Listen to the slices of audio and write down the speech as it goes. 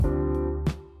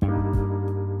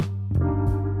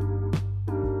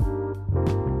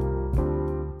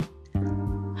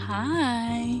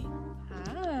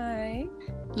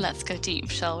Let's go deep,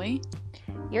 shall we?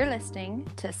 You're listening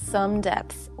to Some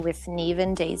Depth with Neve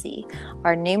and Daisy,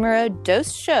 our numero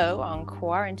dos show on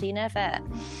Quarantine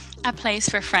FM. A place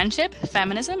for friendship,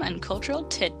 feminism, and cultural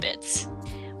tidbits.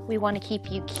 We want to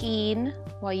keep you keen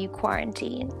while you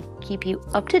quarantine, keep you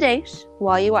up to date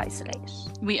while you isolate.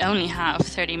 We only have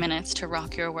 30 minutes to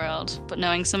rock your world, but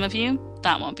knowing some of you,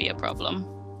 that won't be a problem.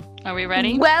 Are we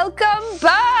ready? Welcome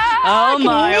back! Oh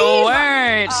my Neve!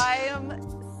 word! I am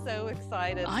so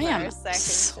excited for our second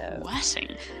show.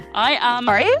 Sweating. I am...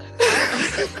 Are you?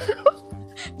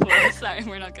 Sorry,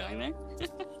 we're not going there.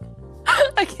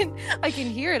 I can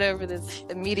hear it over this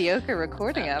mediocre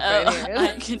recording app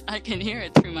right here. I can hear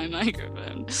it through my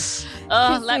microphone.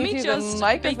 Let me just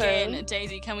begin,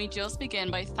 Daisy. Can we just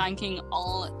begin by thanking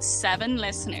all 7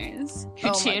 listeners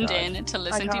who tuned in to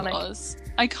listen to us?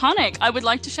 Iconic. I would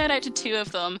like to shout out to 2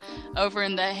 of them over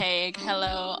in The Hague.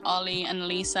 Hello, Ollie and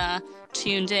Lisa,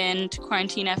 tuned in to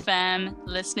Quarantine FM,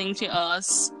 listening to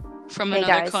us from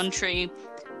another country.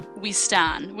 We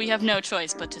stan. We have no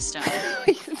choice but to stan.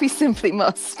 We simply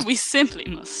must. We simply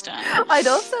must stan. I'd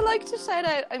also like to shout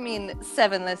out,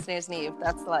 7 listeners, Neve.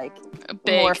 That's like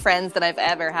big. More friends than I've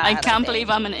ever had. I can't believe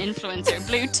I'm an influencer.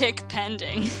 Blue tick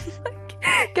pending.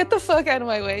 Get the fuck out of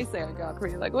my way, Sarah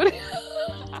Godfrey. Like, what?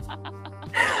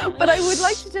 But I would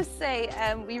like to just say,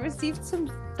 we received some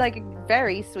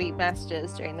very sweet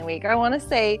messages during the week. I want to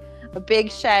say a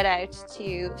big shout out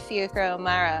to Fiocra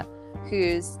O'Mara,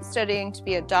 who's studying to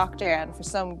be a doctor and for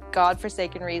some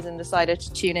godforsaken reason decided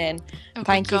to tune in.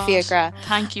 Thank you, Fiocra.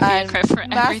 Thank you, Fiocra, for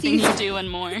everything you do and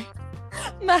more.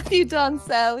 Matthew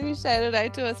Doncell, who shouted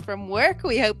out to us from work.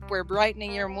 We hope we're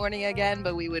brightening your morning again,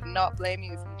 but we would not blame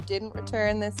you if you didn't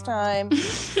return this time.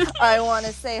 I want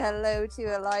to say hello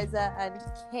to Eliza and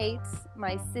Kate,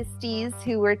 my sisters,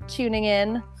 who were tuning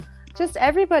in. Just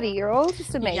everybody, you're all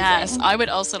just amazing. Yes, I would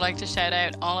also like to shout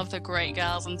out all of the great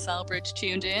gals in Celbridge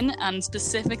tuned in, and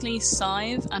specifically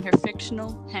Sive and her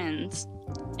fictional hens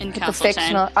in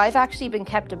Castletown. I've actually been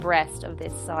kept abreast of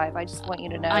this, Sive. I just want you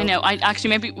to know. I know.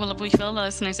 If we fill the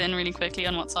listeners in really quickly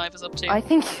on what Sive is up to. I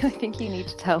think you need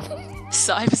to tell them.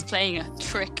 Sive is playing a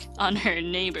trick on her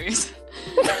neighbours.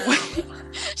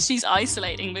 She's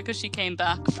isolating because she came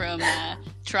back from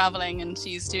traveling, and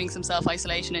she's doing some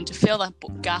self-isolation, and to fill that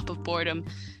gap of boredom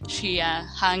she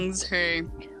hangs her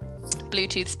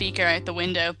Bluetooth speaker out the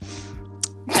window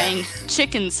playing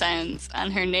chicken sounds,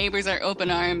 and her neighbours are up in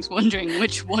arms wondering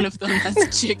which one of them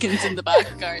has chickens in the back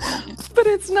garden. But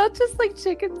it's not just like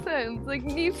chicken sounds. Like,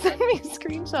 you sent me a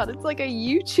screenshot. It's like a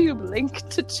YouTube link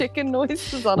to chicken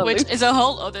noises on a which loop. Is a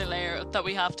whole other layer that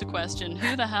we have to question.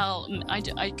 Who the hell? I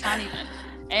can't even.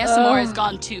 ASMR has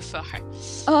gone too far.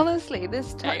 Honestly,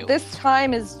 this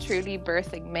time is truly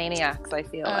birthing maniacs, I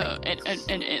feel like.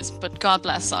 It is. But God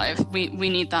bless Sive. We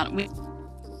need that.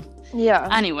 Yeah.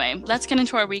 Anyway, let's get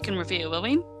into our week in review, will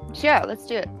we? Yeah, let's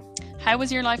do it. How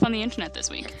was your life on the internet this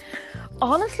week?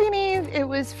 Honestly, Neve, it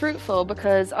was fruitful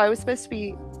because I was supposed to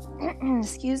be...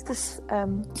 excuse this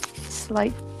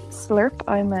slight slurp.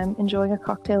 I'm enjoying a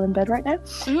cocktail in bed right now.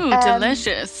 Ooh,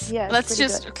 delicious. Yeah, let's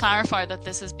just clarify that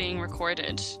this is being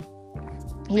recorded.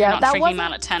 You're not that drinking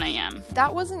that at 10 a.m.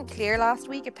 That wasn't clear last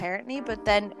week, apparently, but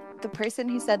then the person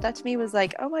who said that to me was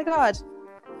like, oh my God,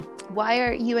 why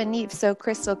are you and Neve so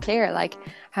crystal clear? Like,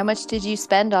 how much did you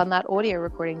spend on that audio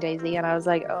recording, Daisy? And I was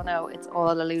like, oh no, it's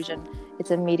all illusion. It's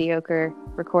a mediocre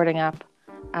recording app.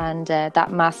 And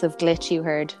that massive glitch you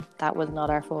heard, that was not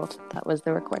our fault. That was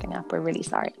the recording app. We're really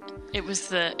sorry. It was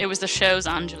the show's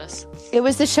Angelus. It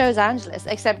was the show's Angelus,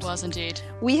 except it was indeed.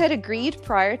 We had agreed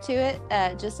prior to it,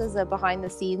 just as a behind the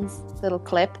scenes little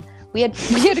clip. We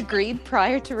had agreed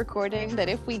prior to recording that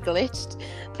if we glitched,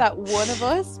 that one of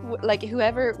us, like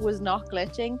whoever was not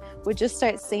glitching, would just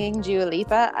start singing Dua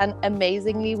Lipa. And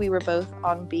amazingly, we were both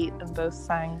on beat and both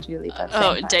sang Dua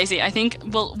Lipa. Daisy, I think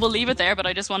we'll leave it there. But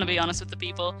I just want to be honest with the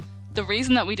people. The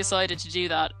reason that we decided to do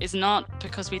that is not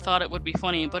because we thought it would be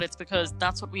funny, but it's because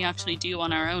that's what we actually do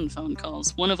on our own phone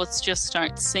calls. One of us just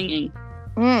starts singing.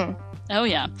 Oh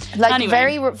yeah. Like,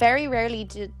 anyway. very rarely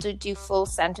do full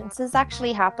sentences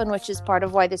actually happen, which is part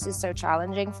of why this is so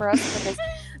challenging for us, because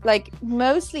like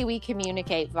mostly we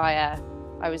communicate via,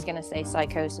 I was going to say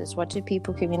psychosis. What do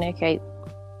people communicate?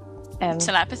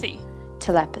 Telepathy.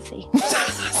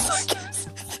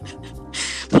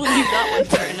 We'll leave that one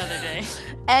for another day.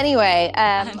 Anyway,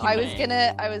 I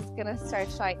was gonna start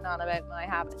shiting on about my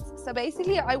habits. So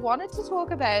basically, I wanted to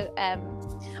talk about.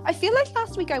 I feel like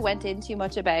last week I went in too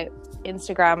much about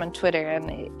Instagram and Twitter,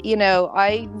 and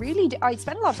I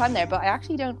spend a lot of time there, but I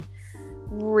actually don't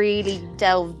really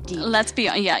delve deep.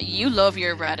 You love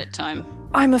your Reddit time.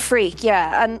 I'm a freak,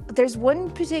 yeah. And there's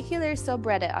one particular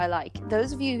subreddit I like.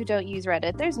 Those of you who don't use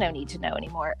Reddit, there's no need to know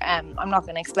anymore. I'm not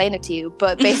going to explain it to you,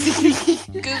 but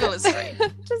basically... Google is free.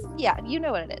 Just, yeah, you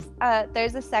know what it is.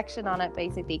 There's a section on it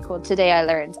basically called Today I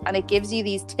Learned, and it gives you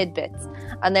these tidbits,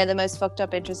 and they're the most fucked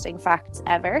up, interesting facts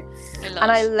ever.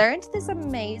 I learned this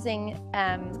amazing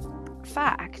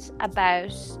fact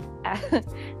about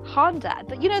Honda.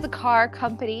 You know the car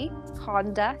company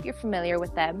Honda, you're familiar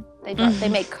with them. They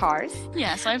make cars.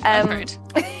 Yes, I've heard.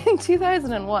 In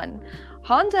 2001,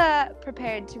 Honda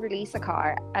prepared to release a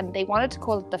car, and they wanted to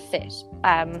call it the Fit.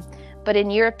 But in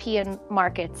European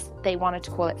markets, they wanted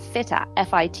to call it Fitta,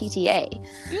 F-I-T-T-A.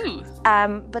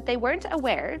 But they weren't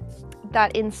aware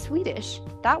that in Swedish,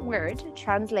 that word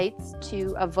translates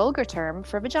to a vulgar term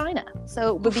for vagina.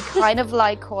 So it would be kind of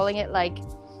like calling it like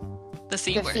the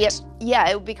C word. Fiat, yeah,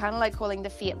 it would be kind of like calling the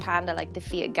Fiat Panda like the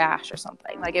Fiat Gash or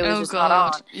something. Like it was just not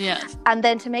on. Yeah. And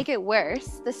then to make it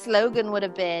worse, the slogan would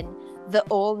have been the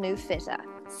all new Fitta.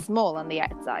 Small on the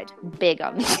outside, big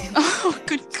on the inside. Oh,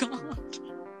 good God.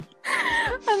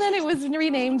 And then it was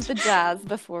renamed the Jazz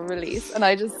before release, and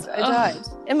I died.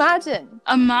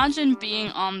 Imagine being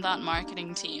on that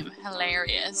marketing team.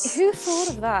 Hilarious. Who thought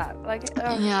of that?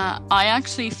 Yeah, I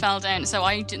actually fell down. So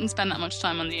I didn't spend that much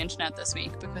time on the internet this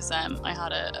week because I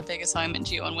had a big assignment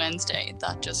due on Wednesday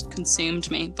that just consumed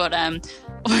me. But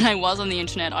when I was on the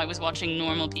internet, I was watching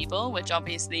Normal People, which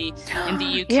obviously in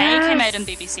the UK came out on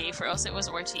BBC. For us, it was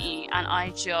RTE, and I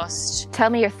just... Tell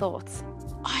me your thoughts.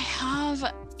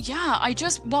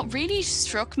 What really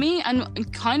struck me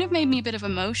and kind of made me a bit of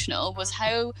emotional was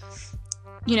how,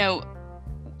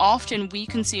 often we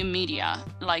consume media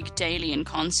like daily and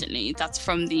constantly that's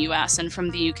from the US and from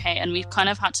the UK, and we've kind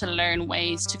of had to learn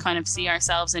ways to kind of see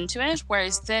ourselves into it.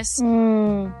 Whereas this,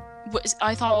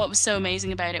 I thought what was so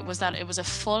amazing about it was that it was a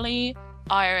fully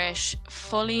Irish,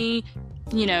 fully,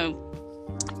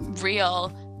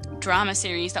 real drama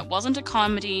series that wasn't a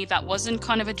comedy, that wasn't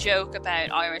kind of a joke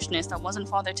about Irishness, that wasn't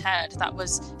Father Ted, that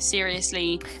was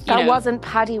seriously wasn't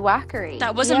Paddy Wackery,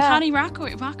 Paddy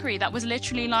Wackery, that was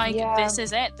literally like this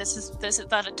is it, this is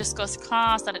that it discusses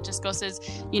class, that it discusses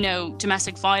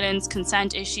domestic violence,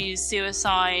 consent issues,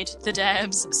 suicide, the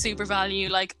Debs,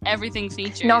 SuperValu, like everything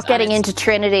features. Not getting into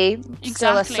Trinity,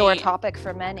 still a sore topic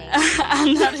for many.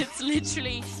 And that it's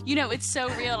literally it's so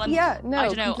real, and I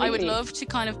don't know, completely. I would love to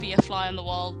kind of be a fly on the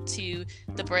wall to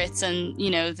the Brits and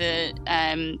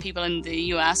the people in the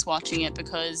US watching it,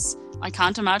 because I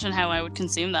can't imagine how I would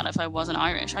consume that if I wasn't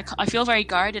Irish. I feel very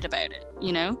guarded about it,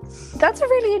 That's a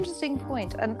really interesting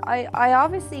point. And I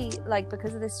obviously,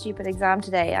 because of this stupid exam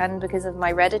today and because of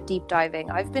my Reddit deep diving,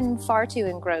 I've been far too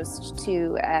engrossed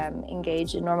to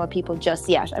engage in Normal People just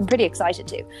yet. I'm pretty excited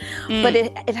to. But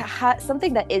it has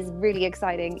something that is really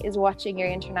exciting is watching your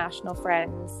international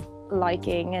friends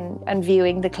liking and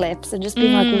viewing the clips and just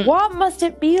being like, what must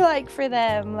it be like for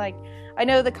them? Like, I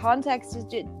know the context is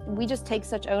we just take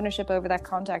such ownership over that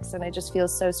context, and it just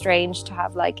feels so strange to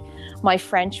have my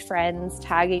French friends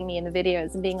tagging me in the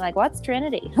videos and being like, what's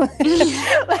Trinity? Why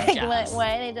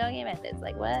are they talking about this?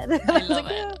 Like, what? I love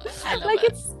it.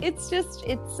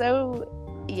 It's so...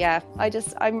 Yeah,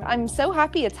 I'm so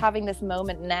happy it's having this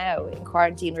moment now in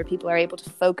quarantine where people are able to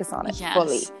focus on it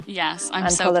fully. Yes, I'm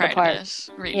so proud of it.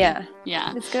 Really. Yeah,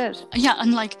 yeah, it's good. Yeah,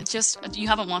 and you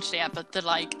haven't watched it yet, but the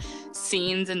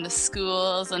scenes in the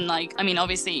schools and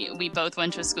obviously we both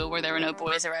went to a school where there were no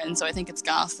boys around, so I think it's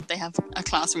gas that they have a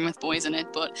classroom with boys in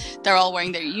it, but they're all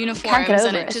wearing their uniforms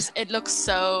and it looks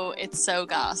so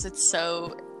gas.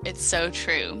 It's so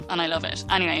true, and I love it.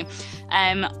 Anyway,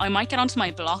 I might get onto my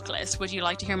block list. Would you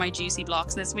like to hear my juicy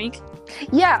blocks this week?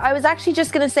 Yeah, I was actually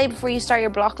just going to say before you start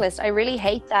your block list, I really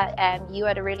hate that you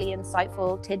had a really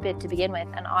insightful tidbit to begin with,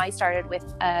 and I started with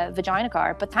vagina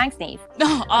car. But thanks, Niamh.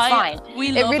 No, fine.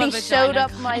 It really showed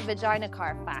up my vagina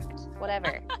car fact.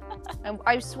 Whatever.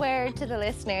 I swear to the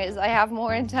listeners, I have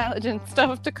more intelligent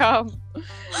stuff to come.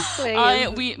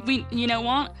 We you know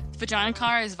what? Vagina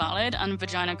car is valid and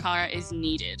vagina car is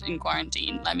needed in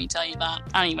quarantine. Let me tell you that.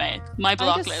 Anyway, my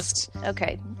block list.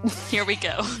 Okay. Here we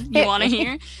go. You want to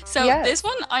hear? So This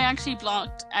one I actually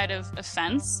blocked out of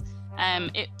offense.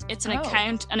 It's an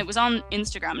account, and it was on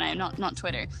Instagram now, not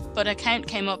Twitter. But an account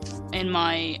came up in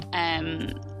my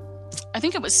I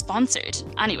think it was sponsored.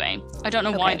 Anyway, I don't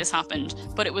know why this happened,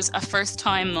 but it was a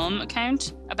first-time mum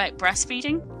account about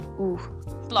breastfeeding. Ooh.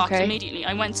 Blocked immediately.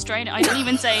 I went straight. I didn't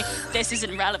even say this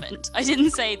isn't relevant. I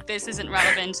didn't say this isn't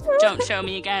relevant. Don't show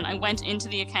me again. I went into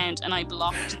the account and I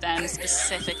blocked them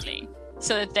specifically.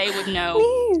 so that they would know.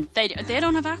 They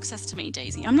don't have access to me,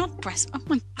 Daisy. I'm not breast. Oh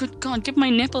my good God, give my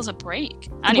nipples a break.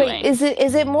 Anyway, wait, is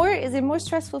it more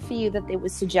stressful for you that it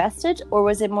was suggested, or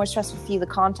was it more stressful for you the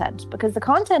content? Because the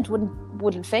content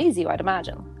wouldn't faze you, I'd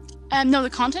imagine. No, the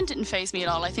content didn't faze me at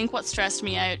all. I think what stressed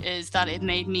me out is that it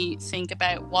made me think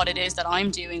about what it is that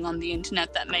I'm doing on the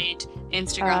internet that made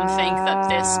Instagram think that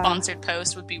this sponsored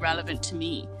post would be relevant to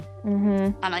me.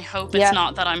 Mm-hmm. And I hope it's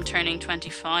not that I'm turning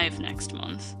 25 next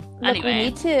month. Look,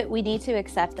 anyway, we need to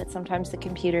accept that sometimes the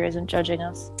computer isn't judging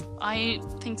us. I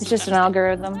think it's just an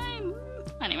algorithm.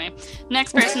 Anyway,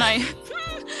 next person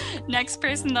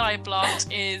that I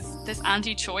blocked is this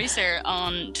anti-choicer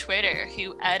on Twitter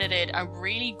who edited a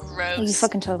really gross... You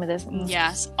fucking told me this.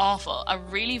 Yes, awful. A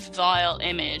really vile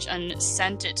image and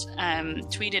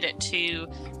tweeted it to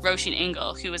Roisin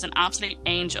Ingle, who is an absolute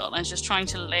angel and is just trying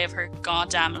to live her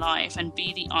goddamn life and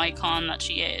be the icon that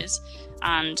she is.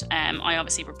 And I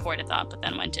obviously reported that, but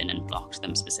then went in and blocked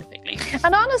them specifically.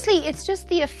 And honestly, it's just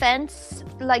the offence,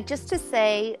 like, just to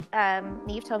say,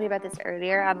 Niamh told me about this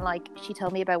earlier, and like she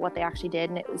told me about what they actually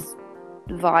did, and it was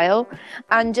vile.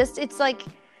 And just, it's like,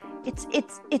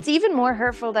 it's even more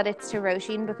hurtful that it's to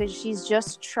Roisin, because she's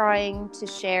just trying to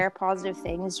share positive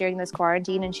things during this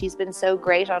quarantine, and she's been so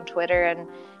great on Twitter and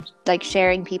like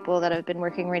sharing people that have been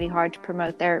working really hard to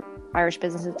promote their Irish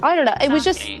businesses. I don't know. It was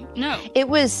just it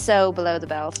was so below the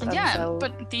belt. Yeah,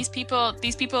 but these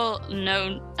people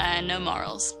know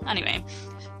morals. Anyway,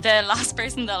 the last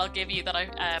person that I'll give you that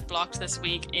I blocked this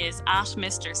week is at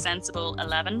Mr. Sensible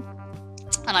 11.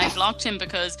 And I blocked him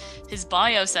because his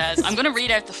bio says, I'm going to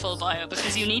read out the full bio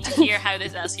because you need to hear how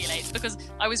this escalates, because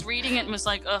I was reading it and was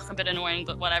like, ugh, a bit annoying,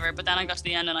 but whatever. But then I got to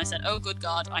the end and I said, oh, good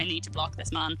God, I need to block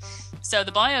this man. So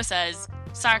the bio says,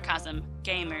 sarcasm,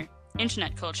 gamer,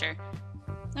 internet culture.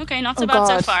 Okay, not so bad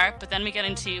so far. But then we get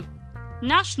into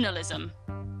nationalism.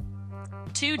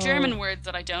 Two German words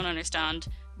that I don't understand.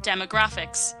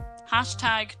 Demographics.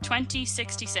 Hashtag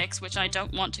 2066, which I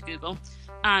don't want to Google.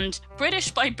 And British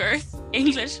by birth,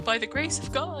 English by the grace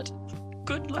of God.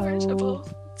 Good Lord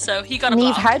above. So he got a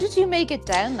block. Niamh, how did you make it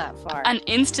down that far? An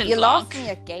instant you block. You lost me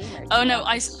at gamer. Oh no,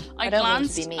 I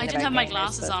glanced. I didn't have my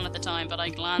glasses on at the time, but I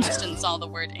glanced and saw the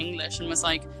word English and was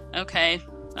like, okay,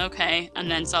 and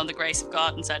then saw the grace of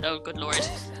God and said, oh good Lord,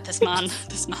 this man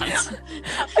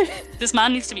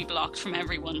needs to be blocked from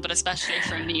everyone, but especially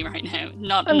from me right now.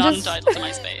 Not entitled to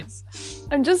my space.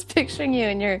 I'm just picturing you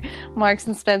in your Marks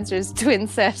and Spencer's twin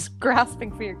set,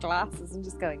 grasping for your glasses and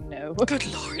just going, no. Good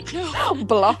Lord, no.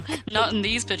 Block. Not in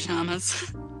these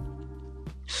pajamas.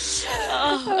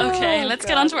 Okay, let's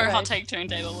get on to our hot take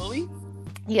turntable, will we?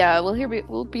 Yeah,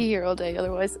 we'll be here all day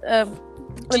otherwise.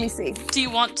 Let me see. Do you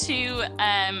want to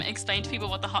explain to people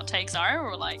what the hot takes are,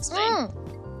 or will I explain?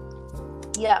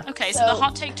 Yeah. Okay, so the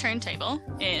hot take turntable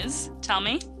is, tell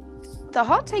me. The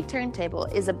hot take turntable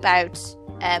is about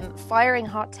firing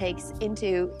hot takes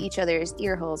into each other's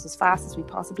ear holes as fast as we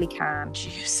possibly can.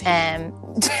 Juicy.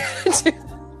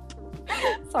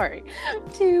 Sorry.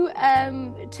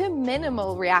 To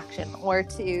minimal reaction, or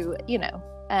to,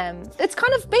 it's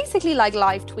kind of basically like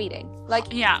live tweeting. Like,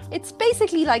 yeah, it's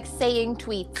basically like saying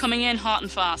tweets, coming in hot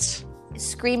and fast,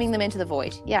 screaming them into the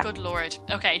void. Yeah. Good Lord.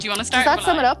 Okay, do you want to start? Does that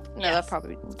sum it up? No, yes. That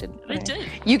probably didn't. It did.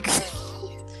 You.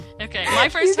 Okay, my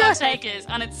first hot take is,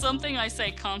 and it's something I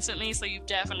say constantly, so you've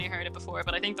definitely heard it before,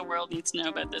 but I think the world needs to know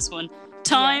about this one.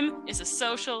 Time is a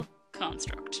social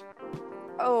construct.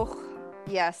 Oh,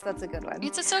 yes, that's a good one.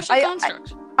 It's a social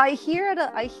construct. I hear it,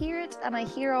 and I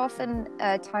hear often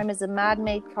time is a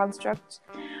man-made construct,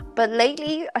 but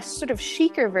lately a sort of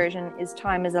chicer version is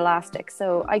time is elastic.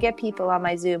 So I get people on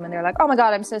my Zoom and they're like, oh my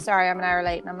God, I'm so sorry, I'm an hour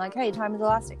late. And I'm like, hey, time is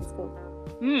elastic, it's cool.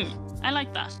 I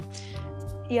like that.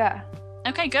 Yeah.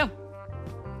 Okay, go.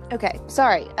 Okay,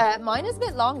 sorry. Mine is a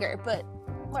bit longer, but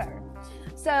whatever.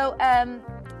 So,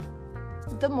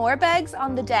 the Morbegs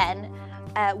on the Den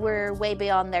were way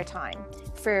beyond their time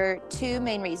for two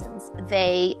main reasons.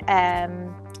 They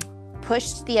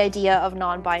pushed the idea of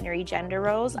non-binary gender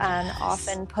roles and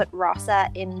often put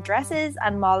Rossa in dresses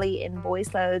and Molly in boys'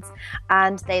 clothes,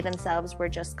 and they themselves were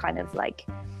just kind of like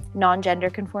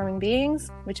non-gender conforming beings,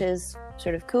 which is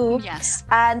sort of cool. Yes.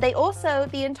 And they also,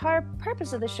 the entire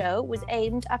purpose of the show was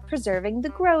aimed at preserving the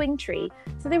growing tree.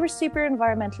 So they were super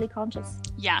environmentally conscious.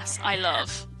 Yes, I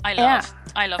love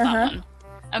that one.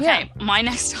 Okay, my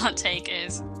next hot take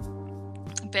is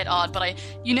a bit odd, but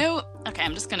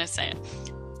I'm just gonna say it.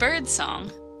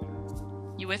 Birdsong.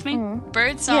 You with me?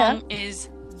 Birdsong is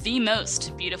the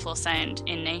most beautiful sound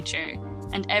in nature,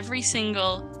 and every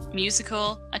single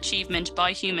musical achievement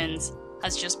by humans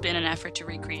has just been an effort to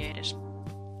recreate it.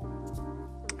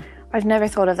 I've never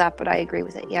thought of that, but I agree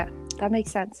with it. Yeah, that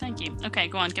makes sense. Thank you. Okay,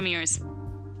 go on, give me yours.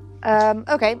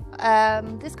 Okay.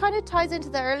 This kind of ties into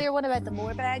the earlier one about the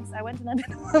Morbegs. I went and did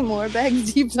a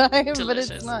Morbegs deep dive, Delicious.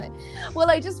 But it's not. Well,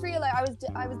 I just realized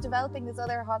I was developing this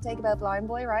other hot take about Blind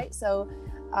Boy, right? So,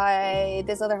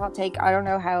 this other hot take. I don't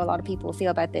know how a lot of people feel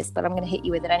about this, but I'm going to hit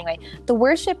you with it anyway. The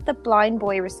worship that Blind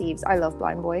Boy receives. I love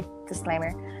Blind Boy.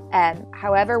 Disclaimer.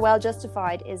 However well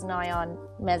justified, is nigh on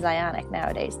messianic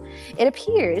nowadays. It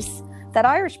appears that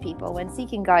Irish people, when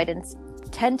seeking guidance,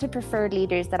 tend to prefer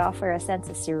leaders that offer a sense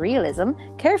of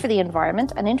surrealism, care for the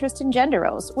environment, and interest in gender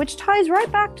roles, which ties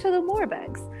right back to the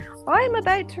Morbegs. I'm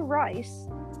about to write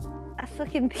a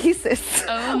fucking thesis.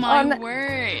 Oh my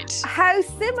word! How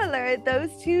similar those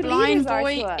two Blind leaders are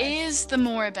Boy to us. is the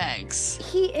Morbegs.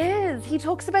 He is. He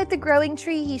talks about the growing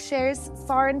tree. He shares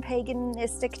foreign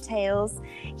paganistic tales.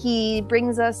 He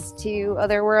brings us to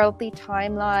otherworldly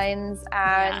timelines,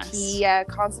 and he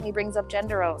constantly brings up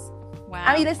gender roles. Wow.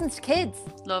 And he listens to kids.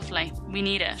 Lovely. We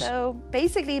need it. So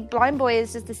basically, Blind Boy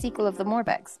is just the sequel of the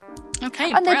Morbegs.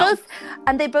 Okay.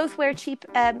 And they both wear cheap.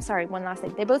 Sorry, one last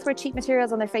thing. They both wear cheap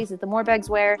materials on their faces. The Morbegs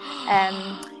wear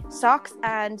socks,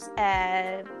 and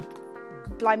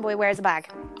Blind Boy wears a bag.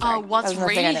 Sorry, what's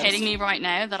really hitting me right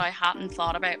now that I hadn't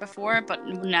thought about before, but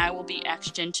now will be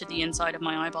etched into the inside of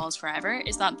my eyeballs forever,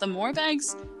 is that the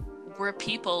Morbegs were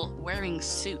people wearing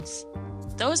suits.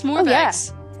 Those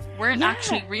Morbegs weren't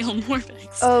actually real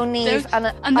Morbegs. Oh, Niamh.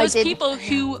 And those people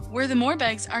who were the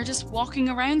Morbegs are just walking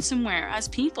around somewhere as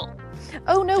people.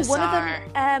 Oh, no. Bizarre. One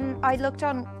of them, I looked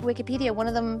on Wikipedia, one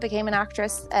of them became an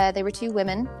actress. They were two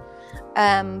women,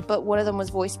 but one of them was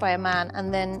voiced by a man.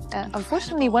 And then,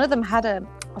 unfortunately, one of them had a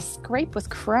scrape with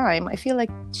crime. I feel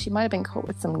like she might have been caught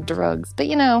with some drugs. But,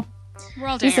 we're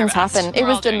all doing these things happen. It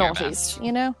was the naughties,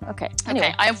 Okay. Anyway.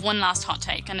 Okay, I have one last hot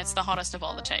take, and it's the hottest of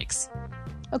all the takes.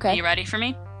 Okay. Are you ready for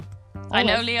me? I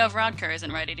know Leo Varadkar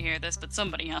isn't ready to hear this, but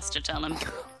somebody has to tell him.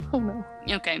 Oh no.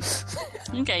 Okay,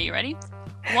 you ready?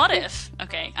 What if,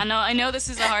 I know this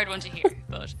is a hard one to hear,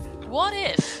 but what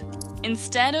if,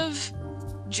 instead of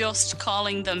just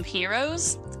calling them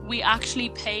heroes, we actually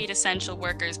paid essential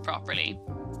workers properly?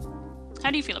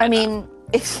 How do you feel about that?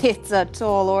 It's a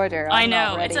tall order. I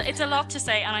know, it's a lot to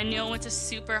say, and I know it's a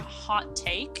super hot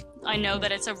take. I know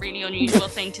that it's a really unusual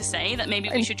thing to say, that maybe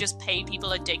we should just pay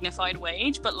people a dignified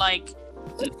wage, but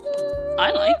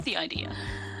I like the idea.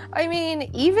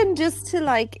 Even just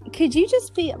to could you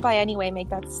just by any way make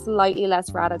that slightly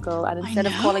less radical, and instead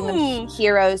of calling them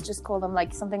heroes, just call them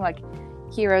something like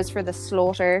heroes for the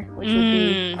slaughter, which would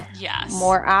be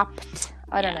more apt.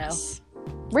 I don't know.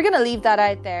 We're going to leave that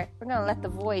out there. We're going to let the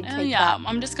void take that.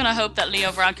 I'm just going to hope that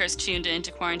Leo Varadkar's tuned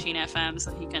into Quarantine FM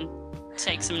so he can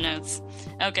take some notes.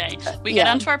 Okay, we get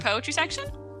onto our poetry section?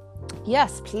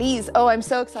 Yes, please. Oh, I'm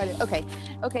so excited. Okay,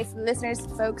 so listeners,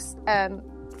 folks,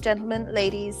 gentlemen,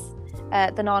 ladies,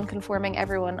 the non-conforming,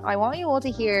 everyone, I want you all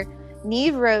to hear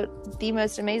Niamh wrote the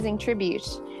most amazing tribute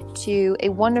to a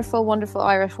wonderful, wonderful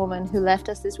Irish woman who left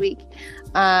us this week.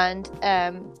 And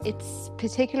it's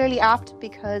particularly apt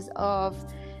because of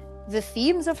the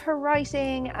themes of her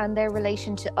writing and their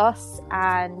relation to us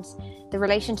and the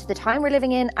relation to the time we're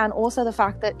living in, and also the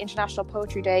fact that International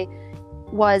Poetry Day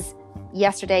was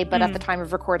yesterday, but at the time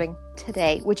of recording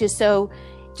today, which is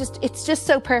it's just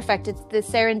so perfect. It's the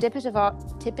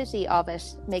serendipity of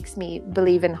it makes me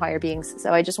believe in higher beings.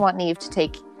 So I just want Niamh to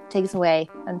take us away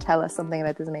and tell us something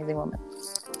about this amazing woman.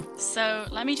 So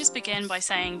let me just begin by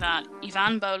saying that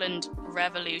Eavan Boland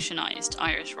revolutionised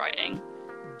Irish writing.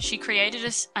 She created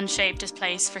it and shaped a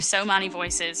place for so many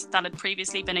voices that had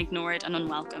previously been ignored and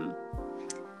unwelcome.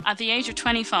 At the age of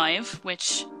 25,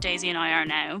 which Daisy and I are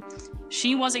now,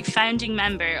 she was a founding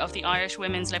member of the Irish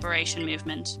Women's Liberation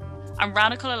Movement, a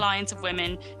radical alliance of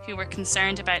women who were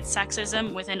concerned about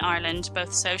sexism within Ireland,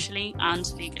 both socially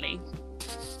and legally.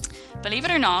 Believe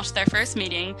it or not, their first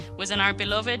meeting was in our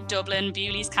beloved Dublin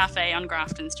Bewley's Cafe on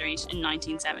Grafton Street in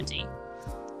 1970.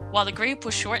 While the group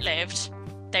was short-lived,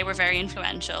 they were very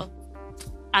influential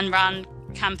and ran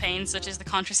campaigns such as the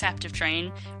contraceptive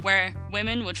train, where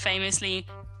women would famously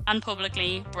and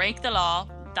publicly break the law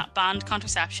that banned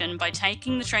contraception by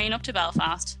taking the train up to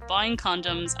Belfast, buying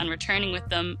condoms and returning with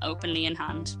them openly in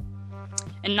hand.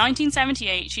 In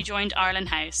 1978, she joined Ireland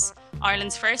House,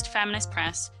 Ireland's first feminist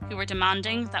press, who were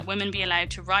demanding that women be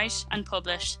allowed to write and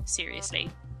publish seriously.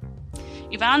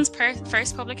 Eavan's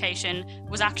first publication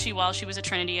was actually while she was a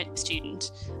Trinity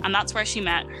student, and that's where she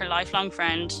met her lifelong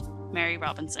friend, Mary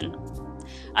Robinson.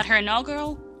 At her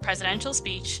inaugural presidential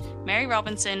speech, Mary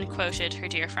Robinson quoted her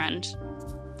dear friend.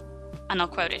 And I'll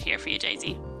quote it here for you,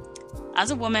 Daisy.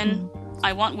 "As a woman,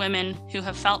 I want women who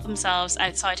have felt themselves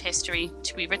outside history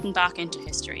to be written back into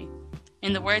history.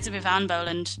 In the words of Eavan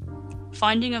Boland,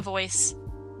 finding a voice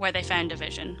where they found a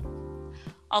vision.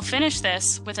 I'll finish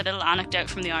this with a little anecdote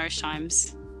from the Irish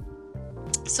Times.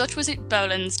 Such was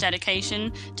Boland's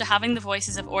dedication to having the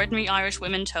voices of ordinary Irish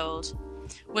women told,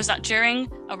 was that during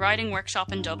a writing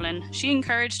workshop in Dublin, she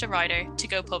encouraged a writer to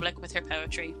go public with her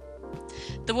poetry.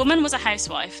 The woman was a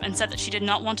housewife and said that she did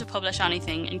not want to publish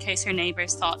anything in case her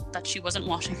neighbours thought that she wasn't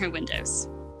washing her windows.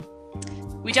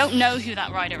 We don't know who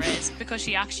that writer is because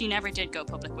she actually never did go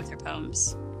public with her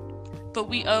poems. But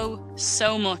we owe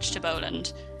so much to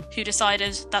Boland, who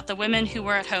decided that the women who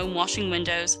were at home washing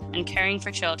windows and caring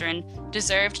for children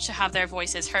deserved to have their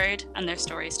voices heard and their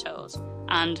stories told.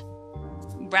 And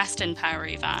rest in power,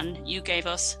 Eavan. You gave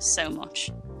us so much.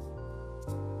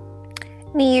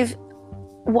 Niamh,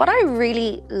 what I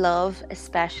really love,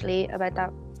 especially about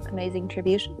that amazing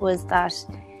tribute, was that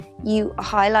you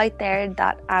highlight there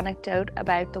that anecdote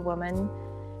about the woman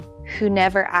who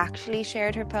never actually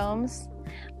shared her poems.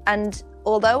 And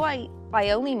although I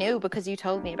only knew because you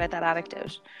told me about that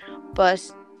anecdote, but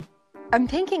I'm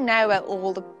thinking now about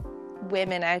all the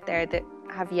women out there that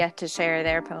have yet to share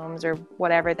their poems or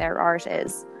whatever their art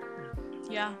is.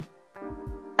 Yeah.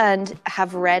 And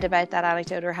have read about that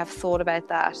anecdote or have thought about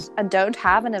that and don't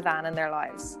have an Eavan in their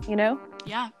lives, you know?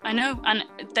 Yeah, I know. And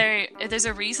there's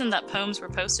a reason that poems were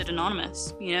posted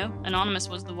anonymous, you know? Anonymous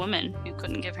was the woman who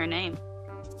couldn't give her name.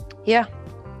 Yeah.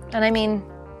 And I mean,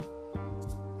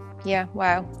 yeah,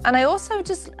 wow. And I also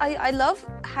just, I love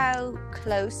how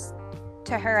close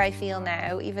to her I feel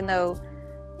now, even though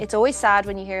it's always sad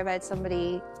when you hear about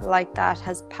somebody like that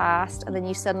has passed and then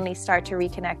you suddenly start to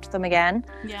reconnect with them again.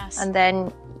 Yes. And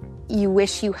then you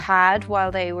wish you had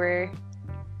while they were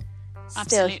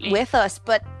still Absolutely. with us.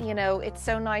 But, you know, it's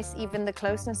so nice, even the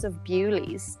closeness of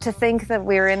Bewley's, to think that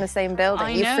we were in the same building.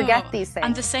 I You know. forget these things.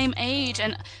 And the same age.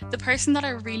 And the person that I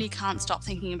really can't stop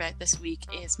thinking about this week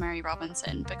is Mary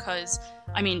Robinson, because,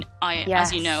 I mean,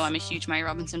 as you know, I'm a huge Mary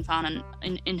Robinson fan,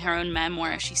 and in her own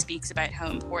memoir, she speaks about how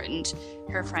important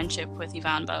her friendship with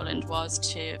Eavan Boland was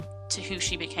to who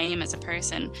she became as a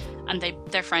person. And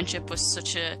their friendship was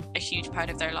such a huge part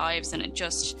of their lives, and it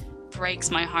just breaks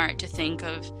my heart to think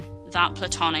of that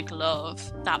platonic love,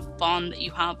 that bond that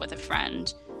you have with a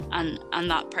friend, and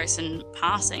that person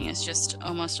passing is just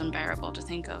almost unbearable to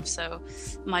think of. So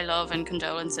my love and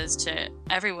condolences to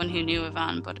everyone who knew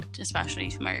Eavan, but especially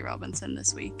to Mary Robinson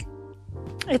this week.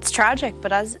 It's tragic,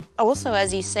 but as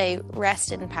you say,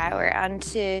 rest in power. And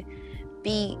to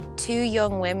be two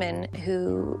young women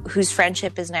whose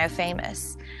friendship is now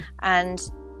famous, and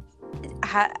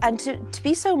to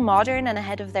be so modern and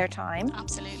ahead of their time.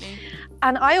 Absolutely.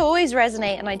 And I always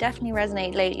resonate, and I definitely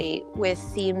resonate lately, with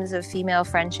themes of female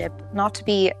friendship. Not to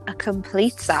be a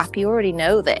complete sap, you already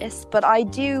know this, but I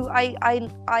do.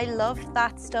 I love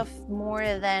that stuff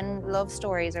more than love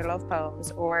stories or love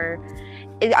poems,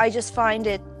 I just find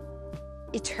it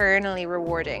eternally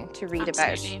rewarding to read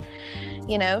Absolutely. about.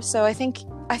 You know, so I think,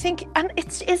 and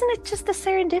isn't it just the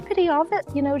serendipity of it?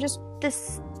 You know, just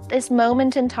this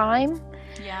moment in time.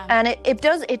 Yeah. And it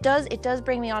does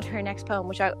bring me on to her next poem,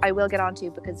 which I will get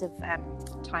onto because of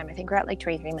time. I think we're at like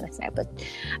 23 minutes now, but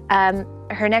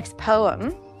her next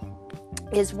poem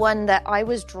is one that I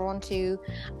was drawn to,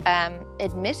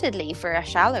 admittedly for a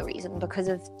shallow reason, because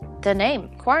of the name,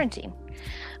 Quarantine.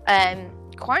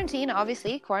 Quarantine,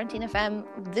 obviously, Quarantine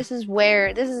FM, this is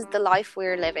the life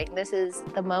we're living. This is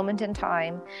the moment in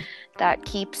time that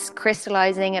keeps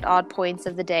crystallizing at odd points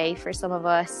of the day for some of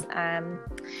us.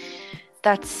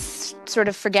 That's sort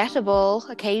of forgettable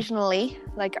occasionally.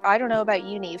 Like, I don't know about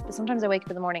you, Niamh, but sometimes I wake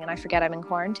up in the morning and I forget I'm in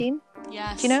quarantine.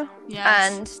 Yes. Do you know?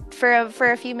 Yes. And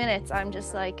for a few minutes, I'm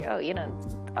just like, oh, you know,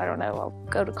 I don't know, I'll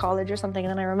go to college or something,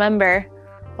 and then I remember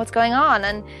what's going on.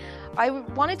 And I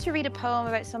wanted to read a poem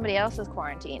about somebody else's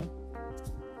quarantine.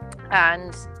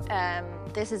 And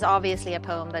this is obviously a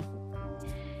poem that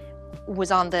was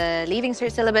on the Leaving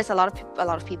Cert syllabus. A lot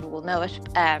of people will know it.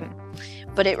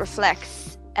 But it reflects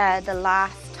the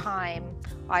last time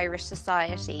Irish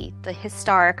society, the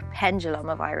historic pendulum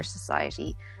of Irish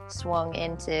society, swung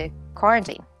into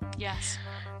quarantine. Yes.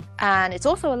 And it's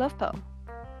also a love poem.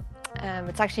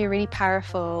 It's actually a really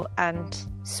powerful and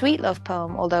sweet love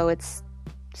poem, although it's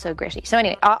so gritty. So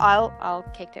anyway, I'll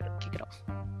kick it off.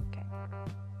 Okay.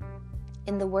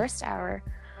 In the worst hour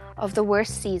of the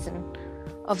worst season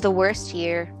of the worst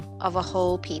year of a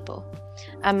whole people,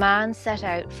 a man set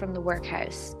out from the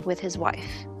workhouse with his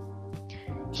wife.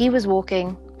 He was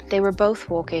walking, they were both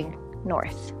walking,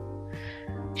 north.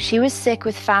 She was sick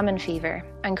with famine fever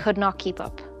and could not keep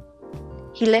up.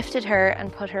 He lifted her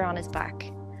and put her on his back.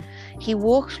 He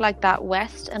walked like that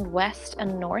west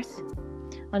and north,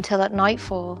 until at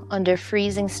nightfall, under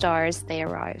freezing stars, they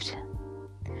arrived.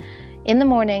 In the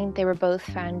morning, they were both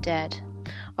found dead,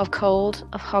 of cold,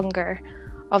 of hunger,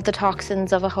 of the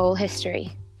toxins of a whole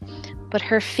history. But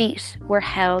her feet were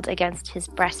held against his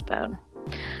breastbone.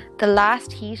 The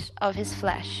last heat of his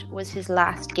flesh was his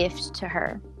last gift to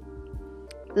her.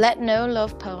 Let no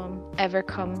love poem ever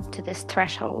come to this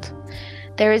threshold.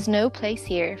 There is no place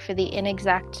here for the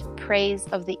inexact praise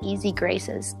of the easy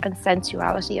graces and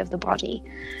sensuality of the body.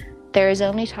 There is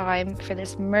only time for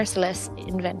this merciless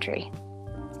inventory.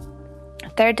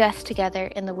 Their death together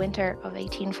in the winter of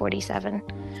 1847,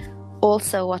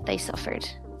 also what they suffered,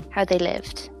 how they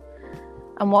lived,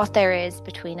 and what there is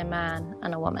between a man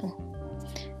and a woman,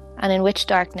 and in which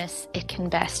darkness it can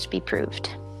best be proved.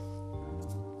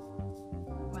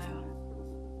 Wow.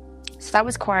 So that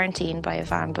was Quarantine by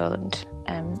Evan Boland,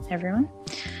 everyone.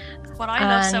 What I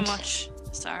love so much,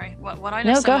 what I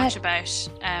love so much about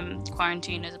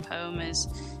Quarantine as a poem is,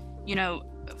 you know,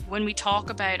 when we talk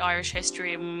about Irish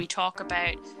history and when we talk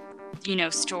about, you know,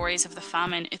 stories of the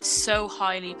famine, it's so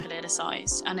highly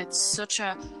politicized, and it's such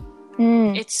a,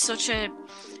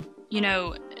 you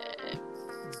know,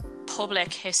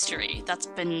 public history that's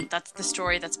the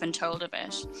story that's been told of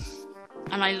it.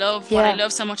 And I love what I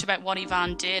love so much about what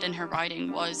Evan did in her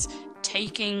writing was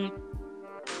taking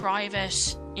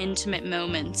private, intimate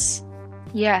moments.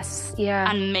 Yes, yeah.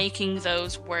 And making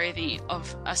those worthy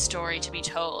of a story to be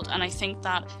told. And I think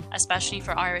that, especially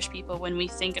for Irish people, when we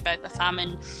think about the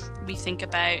famine, we think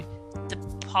about the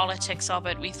politics of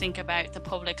it, we think about the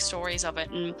public stories of it,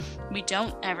 and we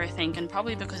don't ever think, and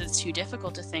probably because it's too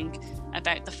difficult to think,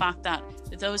 about the fact that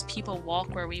those people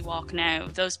walk where we walk now.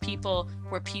 Those people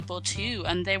were people too,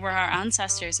 and they were our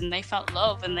ancestors, and they felt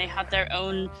love, and they had their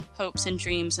own hopes and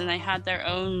dreams, and they had their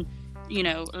own, you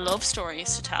know, love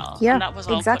stories to tell. Yeah, and that was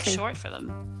all cut short for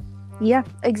them. Yeah,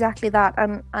 exactly that.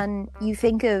 And you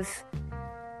think of,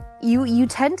 you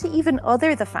tend to even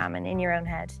other the famine in your own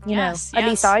head, you know. At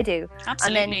least I do.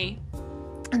 Absolutely.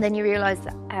 And then you realise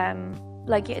that,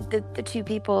 like the two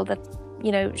people that,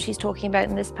 you know, she's talking about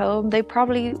in this poem, they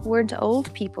probably weren't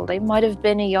old people. They might have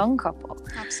been a young couple.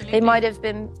 Absolutely. They might have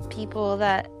been people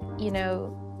that, you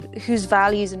know, whose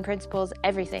values and principles,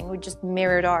 everything, would just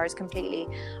mirrored ours completely.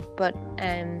 But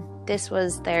this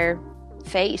was their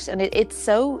fate, and it's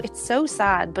so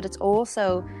sad. But it's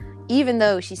also, even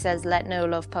though she says let no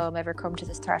love poem ever come to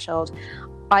this threshold,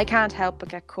 I can't help but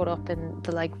get caught up in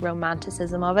the like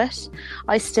romanticism of it.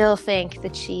 I still think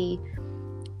that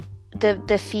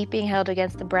the feet being held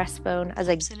against the breastbone as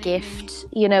a gift,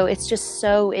 you know, it's just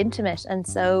so intimate and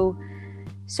so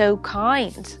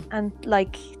kind, and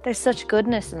like there's such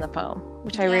goodness in the poem,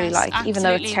 which I really like, absolutely. Even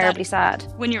though it's terribly sad.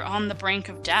 When you're on the brink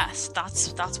of death,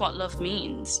 that's what love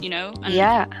means, you know. And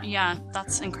yeah,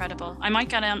 that's incredible. I might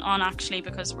get on actually,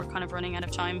 because we're kind of running out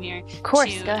of time here. Of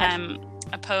course, go ahead.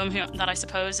 A poem that I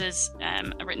suppose is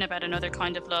written about another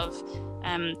kind of love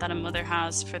that a mother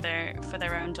has for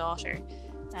their own daughter,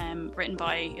 written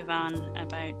by Evan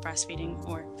about breastfeeding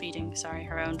or feeding,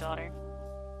 her own daughter.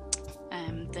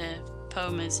 The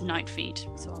poem is Night Feed,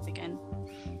 so I'll begin.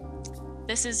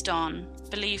 This is dawn.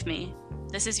 Believe me,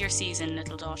 this is your season,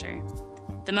 little daughter.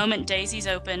 The moment daisies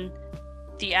open,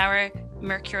 the hour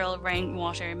mercurial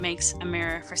rainwater makes a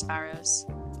mirror for sparrows.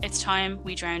 It's time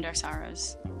we drowned our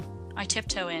sorrows. I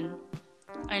tiptoe in.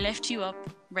 I lift you up,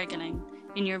 wriggling,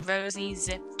 in your rosy,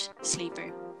 zipped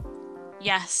sleeper.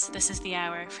 Yes, this is the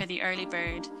hour for the early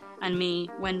bird, and me,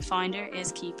 when finder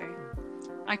is keeper.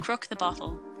 I crook the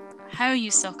bottle. How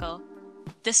you suckle.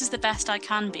 This is the best I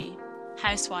can be,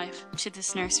 housewife to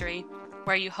this nursery,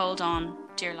 where you hold on,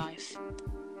 dear life.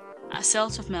 A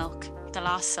silt of milk, the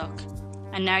last suck,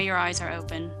 and now your eyes are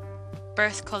open,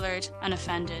 birth-coloured and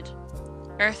offended.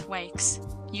 Earth wakes,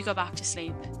 you go back to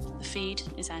sleep, the feed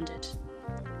is ended.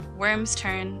 Worms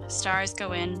turn, stars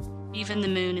go in, even the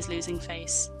moon is losing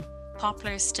face.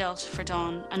 Poplars stilt for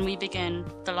dawn, and we begin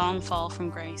the long fall from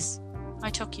grace. I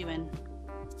took you in.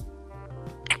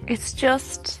 It's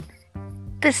just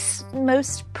this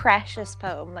most precious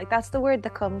poem. Like, that's the word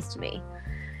that comes to me.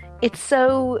 It's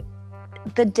so,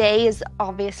 the day is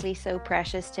obviously so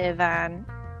precious to Evan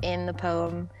in the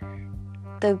poem.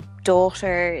 The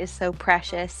daughter is so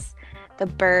precious. The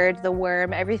bird, the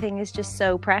worm, everything is just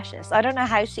so precious. I don't know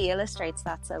how she illustrates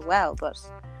that so well, but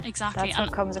exactly, that's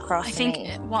what comes across to me.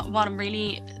 I think what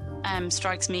really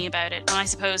strikes me about it, and I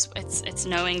suppose it's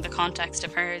knowing the context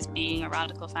of her as being a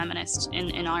radical feminist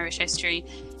in Irish history,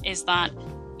 is that,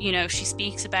 you know, she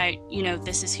speaks about, you know,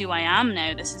 this is who I am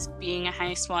now, this is being a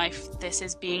housewife, this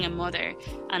is being a mother,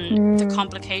 and the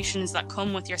complications that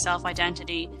come with your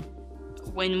self-identity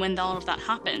when all of that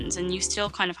happens, and you still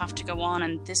kind of have to go on,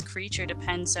 and this creature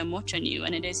depends so much on you,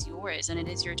 and it is yours, and it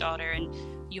is your daughter, and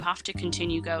you have to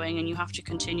continue going, and you have to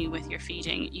continue with your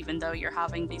feeding, even though you're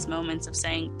having these moments of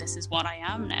saying, this is what I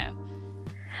am now.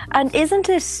 And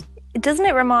doesn't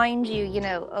it remind you, you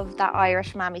know, of that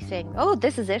Irish mammy thing? Oh,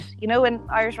 this is it. You know, when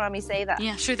Irish mammies say that.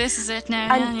 Yeah, sure, this is it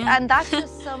now. And that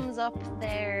just sums up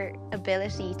their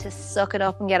ability to suck it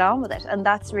up and get on with it. And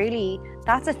that's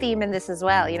a theme in this as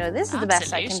well. You know, this is the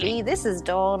best I can be. This is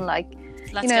done. Like,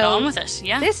 let's get on with it.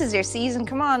 Yeah. This is your season.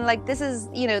 Come on. Like, this is,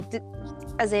 you know,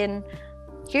 as in,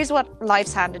 here's what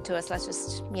life's handed to us. Let's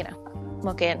just, you know,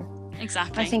 muck in.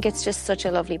 Exactly. I think it's just such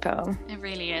a lovely poem. It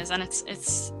really is. And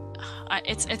it's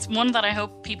one that I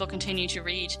hope people continue to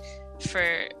read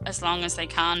for as long as they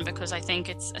can, because I think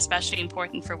it's especially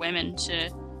important for women to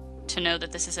know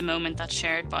that this is a moment that's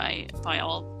shared by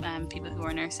all people who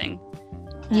are nursing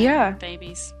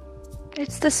babies.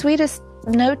 It's the sweetest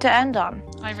note to end on.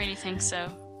 I really think so.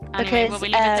 Anyway, will we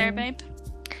leave it there, babe?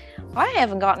 I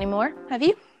haven't got any more. Have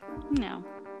you? No.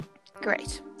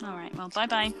 Great. All right. Well,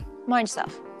 bye-bye. Mind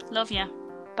yourself. Love ya.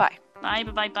 Bye. Bye.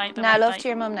 Now, love to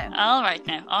your mum now. All right,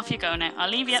 now. Off you go now. I'll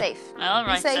leave you. Safe. All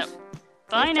right. Be safe. So,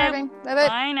 bye now. Bye-bye.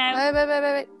 Bye now.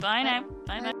 Bye. Bye now.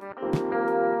 Bye.